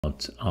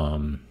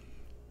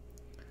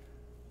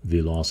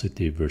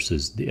velocity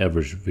versus the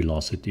average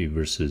velocity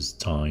versus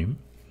time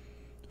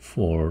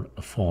for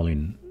a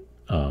falling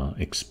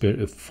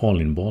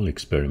ball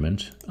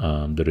experiment.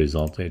 The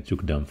result I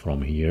took down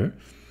from here,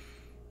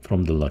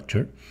 from the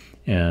lecture,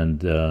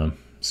 and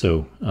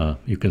so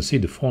you can see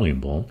the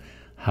falling ball,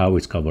 how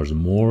it covers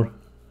more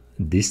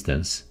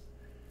distance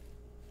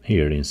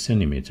here in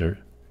centimeter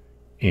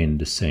in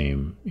the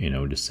same,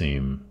 the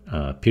same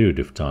period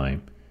of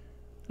time.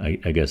 I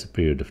guess the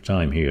period of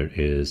time here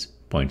is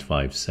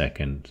 0.5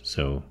 second,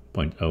 so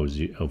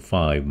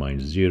 0.005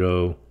 minus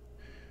 0,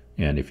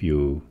 and if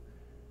you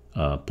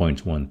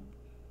 0.10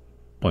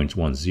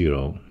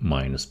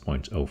 minus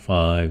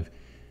 0.05,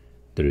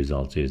 the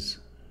result is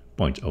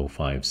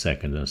 0.05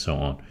 seconds, and so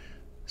on.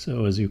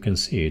 So as you can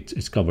see,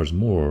 it covers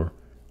more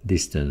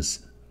distance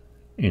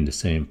in the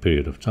same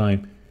period of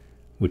time,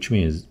 which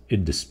means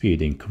the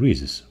speed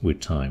increases with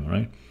time,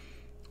 right?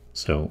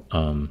 So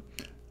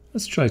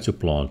let's try to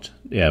plot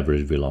the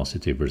average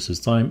velocity versus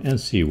time and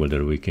see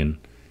whether we can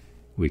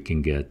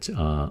get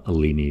a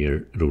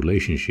linear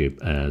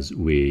relationship as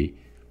we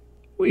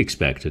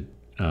expected.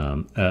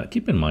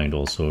 Keep in mind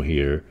also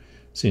here,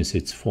 since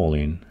it's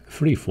falling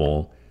free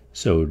fall,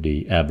 so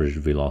the average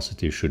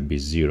velocity should be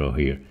 0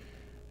 here.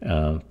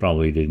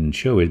 Probably didn't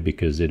show it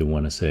because they don't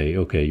want to say,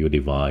 okay, you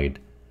divide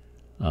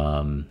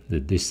the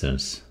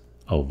distance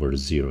over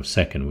 0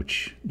 second,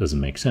 which doesn't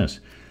make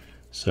sense.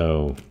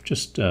 So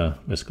just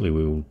basically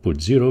we will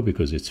put 0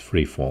 because it's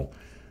free fall.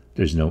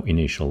 There's no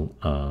initial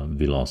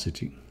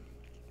velocity.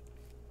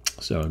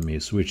 So let me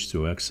switch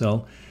to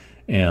Excel,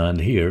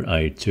 and here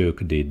I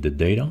took the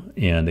data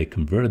and I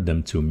converted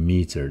them to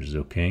meters.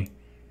 Okay, you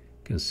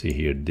can see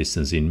here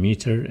distance in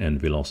meter and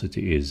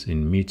velocity is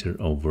in meter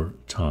over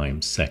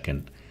time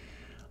second.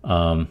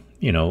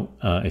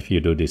 If you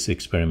do this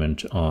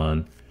experiment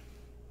in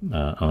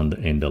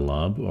the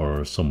lab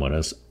or somewhere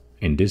else,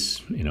 in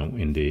this,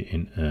 in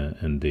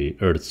the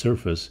Earth's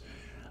surface,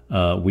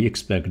 we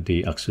expect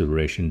the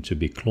acceleration to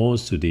be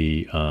close to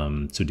the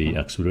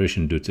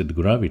acceleration due to the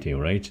gravity,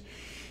 right?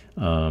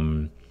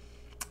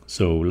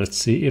 So let's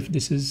see if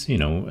this is,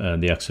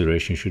 the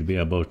acceleration should be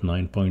about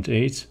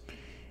 9.8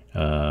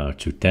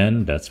 to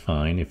 10. That's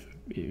fine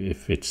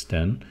if it's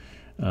 10.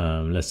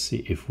 Let's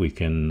see if we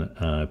can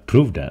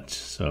prove that.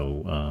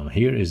 So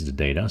here is the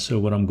data. So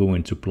what I'm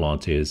going to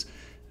plot is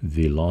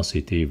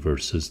velocity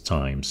versus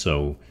time.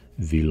 So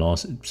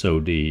velocity, so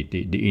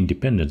the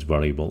independent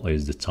variable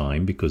is the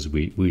time, because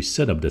we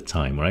set up the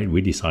time, right?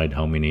 We decide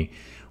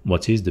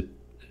what is the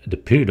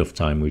period of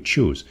time we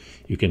choose.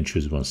 You can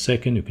choose 1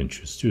 second, you can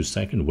choose 2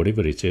 seconds,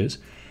 whatever it is,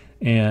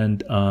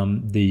 and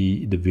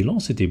the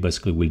velocity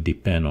basically will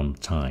depend on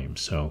time.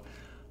 So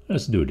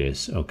let's do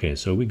this. Okay,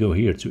 so we go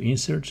here to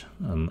insert.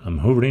 I'm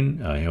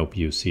hovering. I hope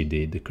you see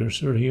the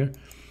cursor here.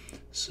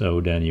 So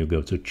then you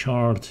go to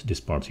chart, this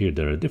part here.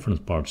 There are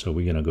different parts, so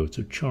we're gonna go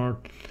to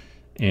chart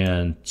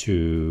and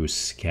to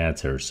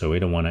scatter. So we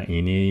don't want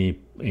any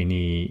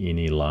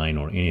line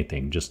or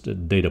anything, just a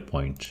data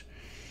point.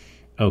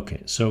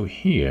 Okay, so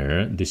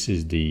here this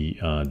is the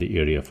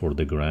area for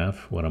the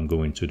graph. What I'm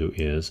going to do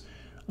is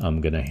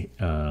I'm gonna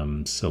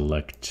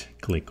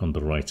click on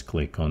the right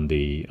click on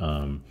the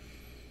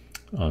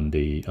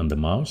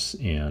mouse,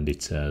 and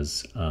it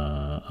says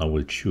I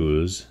will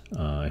choose,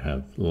 I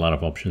have a lot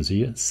of options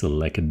here,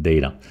 select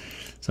data.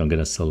 So I'm going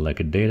to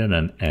select data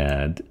and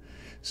add.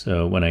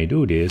 So when I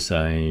do this,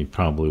 I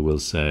probably will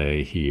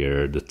say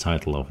here the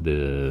title of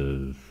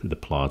the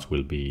plot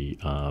will be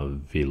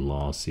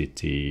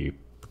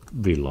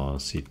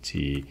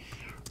velocity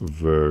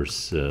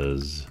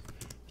versus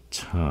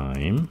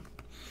time.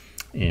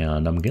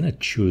 And I'm gonna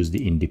choose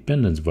the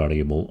independence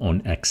variable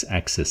on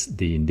x-axis.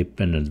 The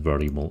independence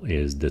variable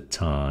is the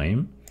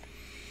time,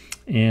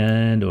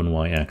 and on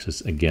y-axis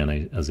again,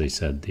 as I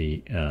said,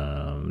 the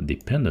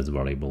dependence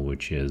variable,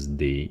 which is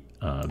the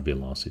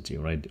velocity,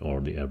 right, or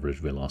the average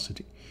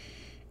velocity.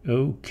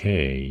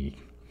 Okay,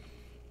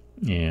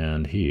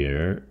 and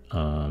here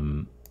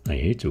I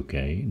hit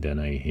OK, then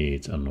I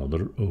hit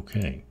another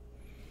OK.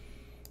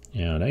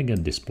 And I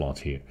get this plot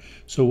here.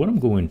 So what I'm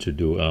going to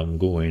do, I'm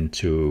going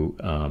to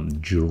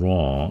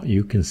draw.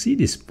 You can see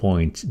this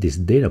point, this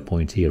data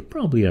point here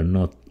probably are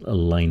not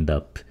lined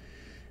up.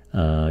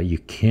 You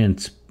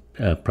can't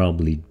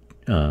probably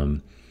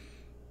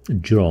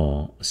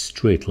draw a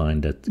straight line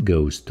that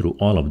goes through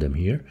all of them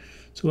here.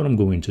 So what I'm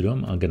going to do,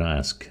 I'm going to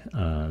ask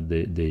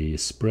the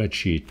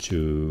spreadsheet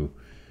to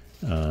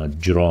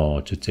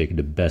take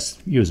the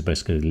best, use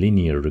basically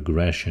linear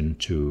regression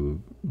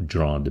to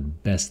draw the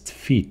best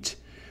fit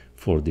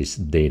for this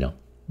data,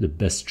 the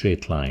best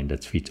straight line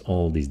that fits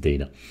all this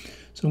data.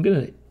 So I'm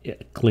gonna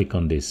click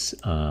on this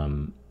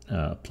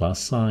plus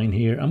sign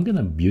here. I'm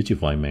gonna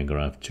beautify my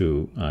graph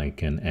too. I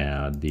can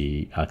add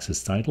the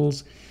axis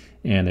titles,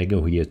 and I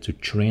go here to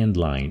trend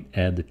line,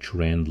 add the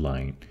trend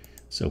line.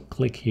 So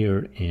click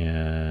here,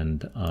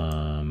 and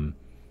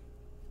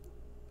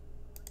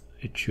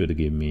it should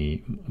give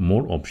me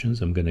more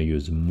options. I'm gonna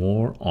use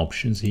more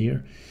options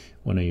here.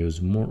 want to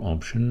use more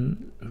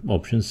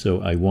options.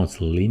 So I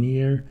want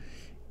linear,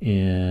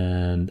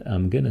 and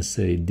I'm gonna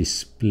say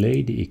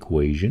display the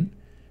equation,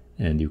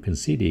 and you can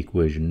see the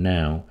equation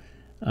now.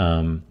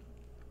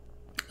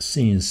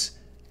 Since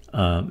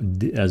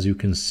as you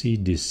can see,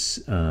 this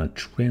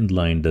trend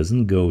line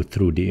doesn't go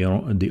through the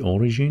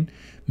origin,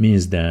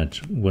 means that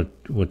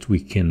what we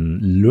can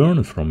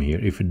learn from here,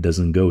 if it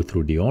doesn't go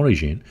through the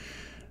origin,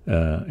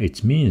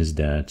 it means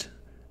that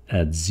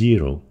at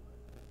zero,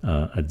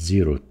 what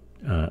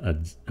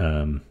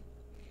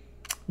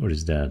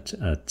is that,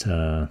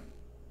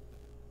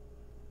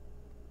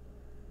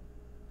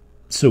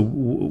 so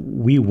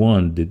we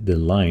want the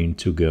line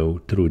to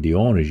go through the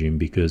origin,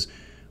 because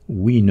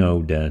we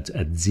know that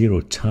at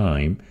 0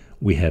 time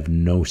we have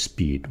no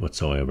speed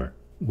whatsoever.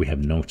 We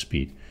have no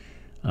speed.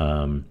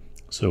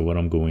 So what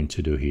I'm going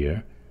to do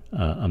here,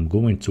 I'm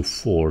going to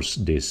force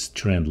this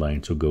trend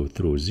line to go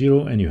through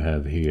 0, and you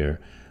have here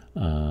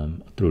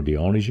through the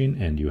origin,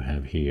 and you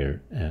have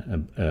here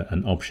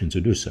an option to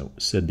do so.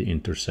 Set the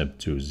intercept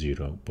to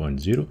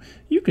 0.0.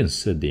 You can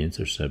set the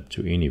intercept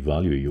to any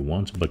value you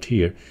want, but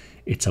here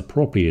it's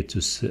appropriate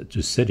to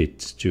set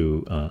it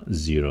to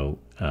 0,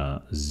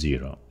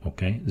 0.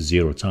 Okay,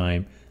 0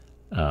 time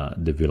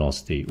the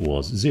velocity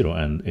was 0,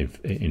 and if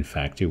in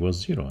fact it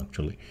was 0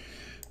 actually.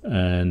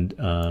 And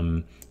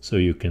so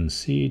you can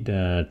see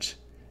that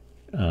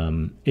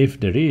if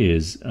there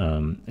is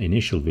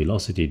initial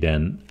velocity,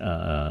 then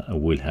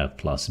we'll have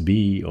plus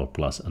b or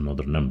plus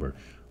another number,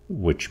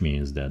 which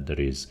means that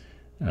there is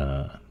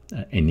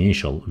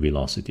initial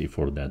velocity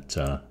for that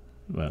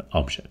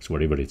object,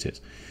 whatever it is.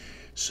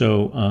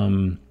 So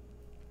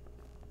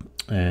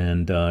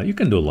you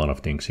can do a lot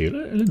of things here.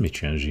 Let me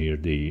change here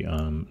the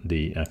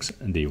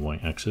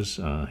y-axis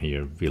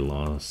here,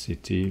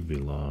 velocity.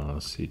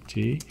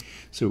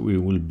 So it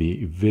will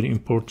be very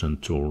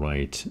important to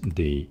write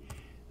the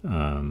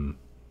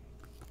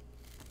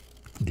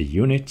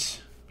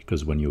unit,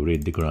 because when you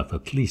read the graph,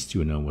 at least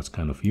you know what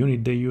kind of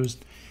unit they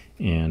used.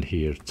 And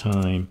here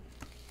time,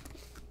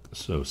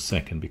 so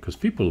second, because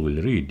people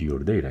will read your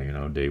data, you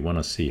know, they want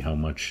to see how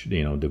much,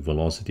 you know, the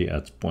velocity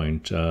at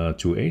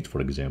 0.28, for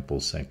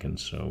example,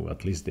 seconds, so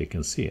at least they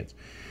can see it.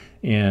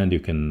 And you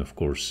can of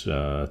course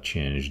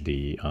change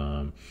the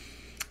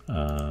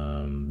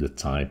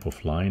type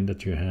of line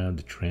that you have,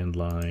 the trend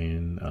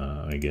line.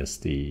 I guess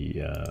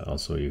the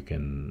also you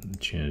can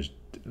change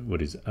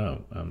what is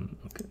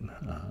okay,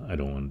 I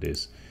don't want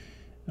this.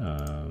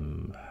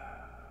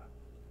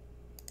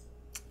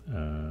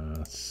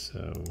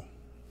 So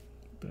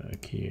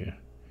back here,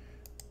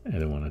 I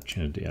don't want to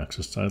change the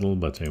axis title,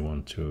 but I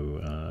want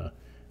to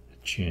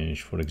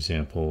change, for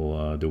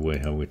example, the way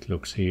how it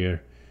looks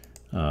here.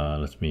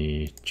 Let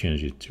me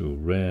change it to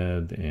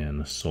red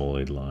and a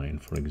solid line,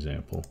 for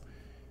example.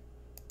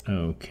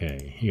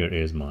 Okay, here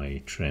is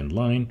my trend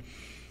line,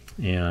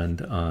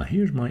 and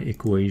here's my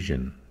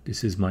equation.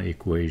 This is my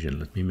equation.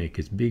 Let me make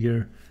it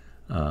bigger.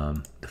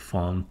 The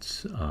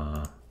font,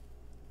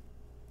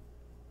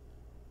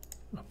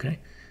 okay.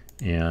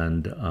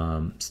 And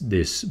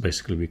this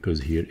basically, because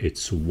here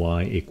it's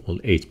y equal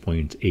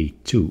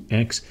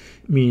 8.82x,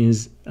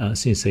 means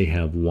since I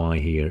have y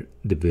here,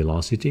 the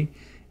velocity,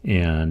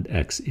 and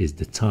x is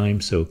the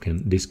time, so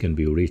this can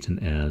be written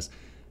as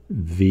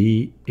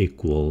v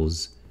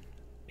equals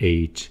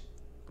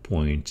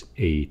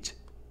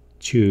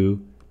 8.82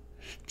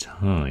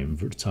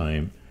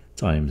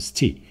 times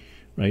t,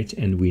 right?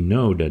 And we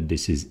know that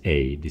this is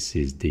a, this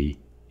is the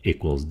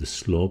equals the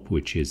slope,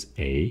 which is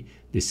a,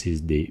 this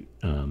is the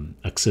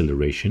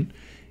acceleration,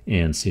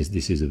 and since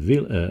this is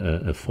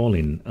a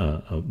falling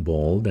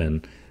ball,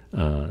 then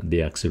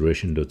the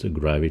acceleration due to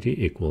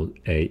gravity equal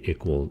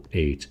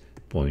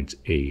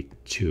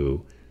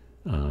 8.82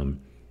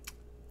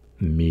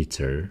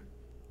 meter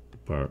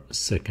per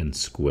second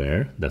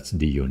square. That's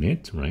the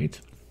unit, right?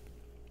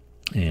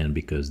 And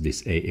because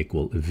this a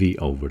equal v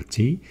over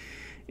t,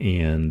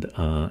 and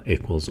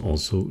equals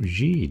also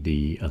g,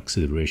 the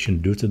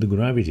acceleration due to the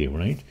gravity,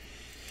 right?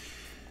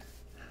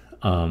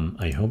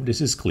 I hope this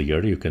is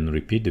clear. You can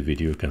repeat the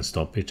video, you can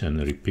stop it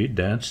and repeat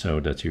that, so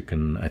that you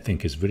can, I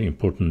think it's very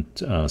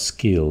important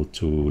skill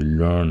to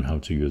learn how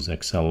to use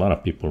Excel. A lot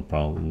of people,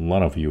 a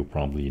lot of you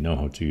probably know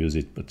how to use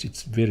it, but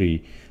it's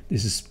very,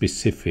 this is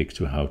specific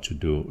to how to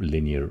do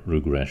linear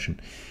regression.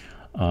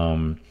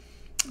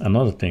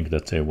 Another thing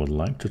that I would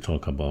like to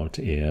talk about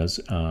is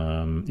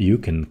you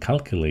can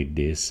calculate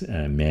this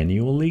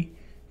manually.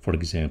 For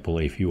example,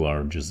 if you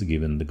are just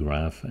given the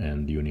graph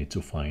and you need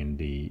to find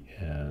the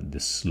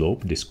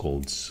slope, this is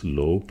called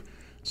slope.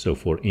 So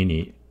for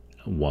any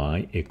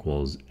y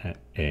equals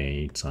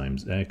a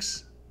times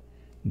x,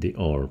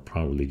 or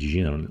probably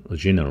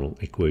general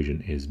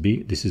equation is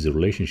b. This is a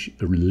relationship,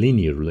 a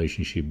linear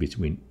relationship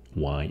between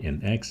y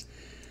and x.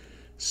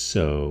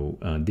 So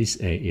this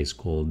a is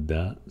called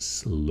the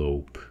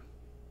slope,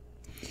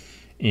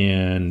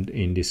 and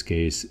in this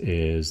case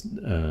is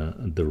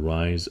the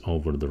rise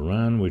over the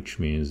run, which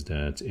means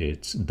that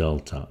it's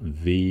delta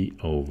v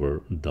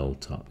over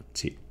delta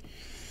t.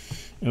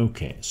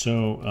 Okay,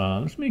 so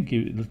let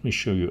me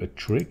show you a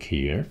trick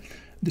here.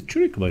 The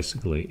trick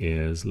basically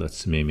is,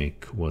 let's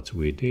mimic what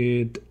we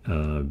did,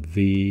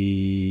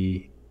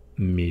 v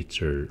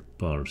meter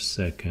per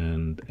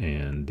second,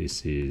 and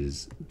this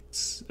is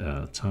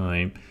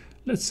time.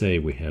 Let's say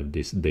we have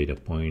this data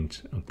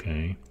point,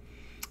 okay,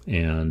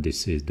 and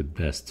this is the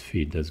best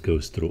feed that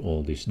goes through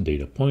all this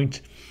data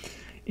point,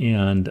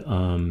 and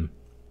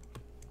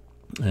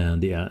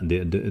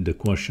the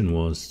question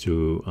was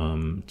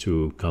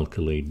to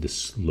calculate the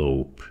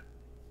slope.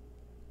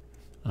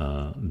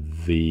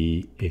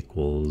 V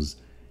equals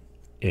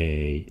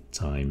a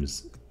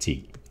times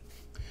t.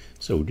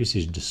 So this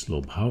is the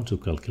slope. How to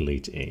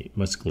calculate a?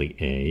 Basically,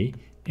 a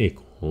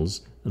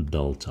equals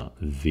delta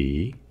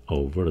v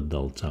over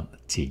delta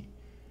t,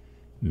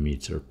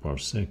 meter per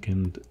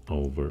second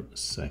over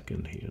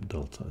second here,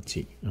 delta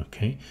t.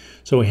 Okay,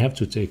 so we have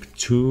to take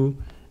two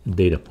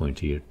data point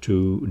here,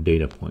 two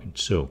data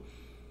points. So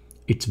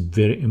it's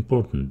very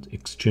important,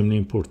 extremely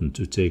important,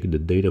 to take the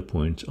data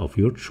point of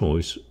your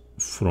choice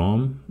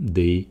from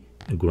the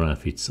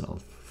graph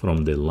itself,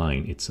 from the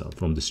line itself,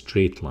 from the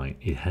straight line.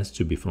 It has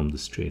to be from the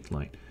straight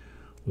line,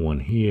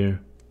 one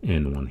here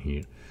and one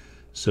here.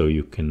 So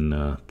you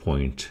can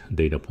point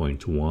data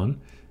point 1,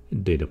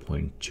 data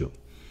point 2.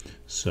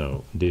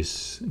 So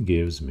this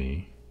gives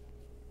me,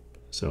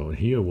 so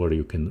here where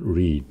you can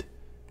read,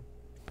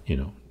 you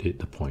know,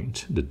 the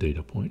point, the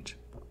data point.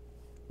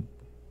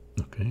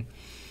 Okay,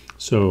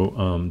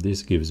 so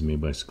this gives me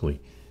basically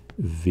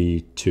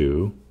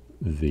v2,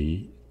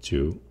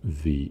 v2,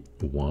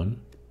 v1,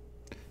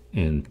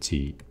 and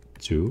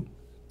t2,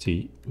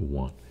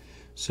 t1.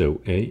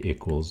 So a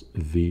equals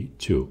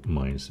v2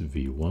 minus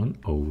v1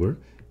 over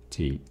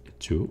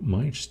t2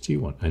 minus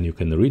t1, and you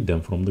can read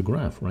them from the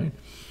graph, right?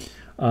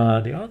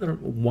 The other,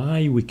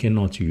 why we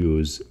cannot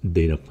use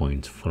data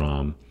point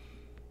from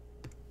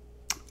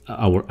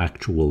our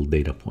actual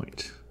data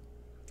point.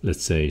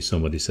 Let's say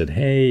somebody said,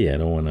 hey, I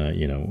don't want to,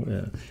 you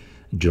know,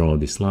 draw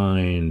this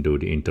line, do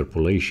the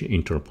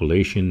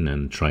interpolation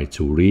and try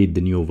to read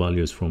the new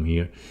values from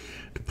here.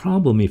 The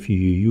problem, if you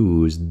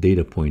use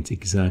data points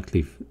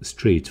exactly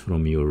straight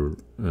from your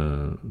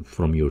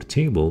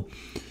table,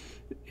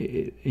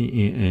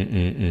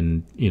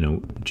 and you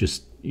know,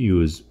 just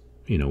use,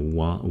 you know,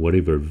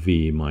 whatever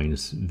v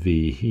minus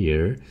v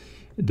here,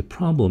 the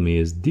problem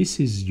is this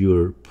is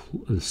your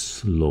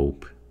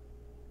slope.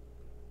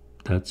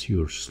 That's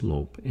your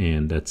slope,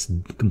 and that's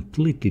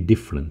completely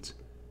different.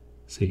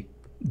 See,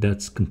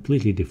 that's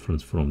completely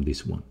different from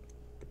this one.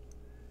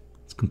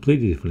 It's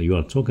completely different. You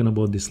are talking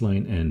about this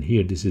line, and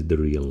here this is the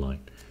real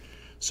line.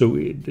 So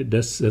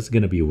that's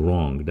going to be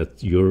wrong.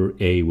 That your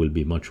a will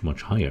be much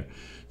higher.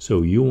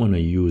 So you want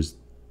to use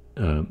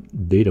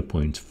data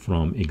points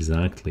from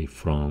exactly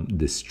from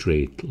the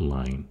straight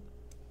line.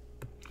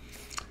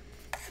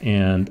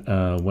 And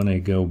when I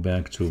go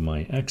back to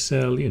my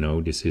Excel, you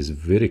know, this is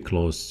very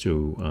close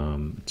to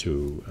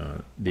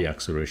the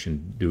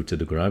acceleration due to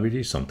the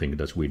gravity, something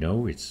that we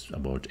know. It's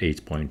about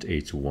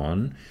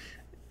 8.81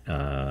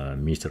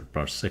 meter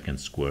per second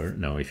square.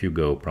 Now, if you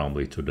go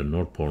probably to the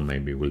North Pole,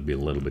 maybe it will be a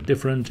little bit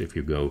different. If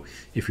you do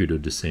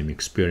the same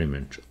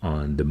experiment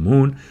on the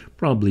moon,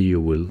 probably you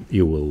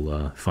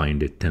will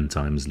find it 10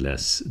 times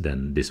less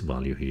than this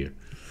value here.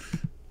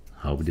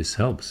 Hope this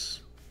helps.